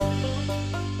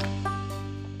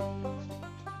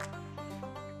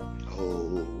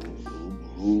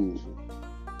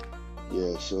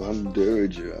So I'm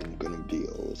Derja. I'm gonna be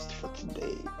your host for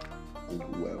today.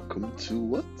 And welcome to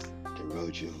what? The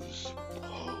Rojo's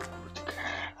podcast.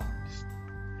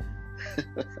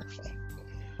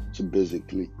 So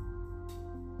basically,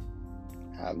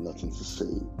 I have nothing to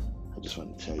say. I just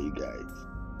want to tell you guys,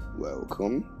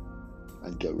 welcome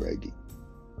and get ready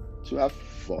to have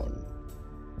fun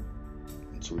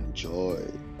and to enjoy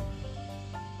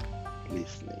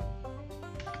listening.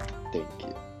 Thank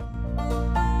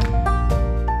you.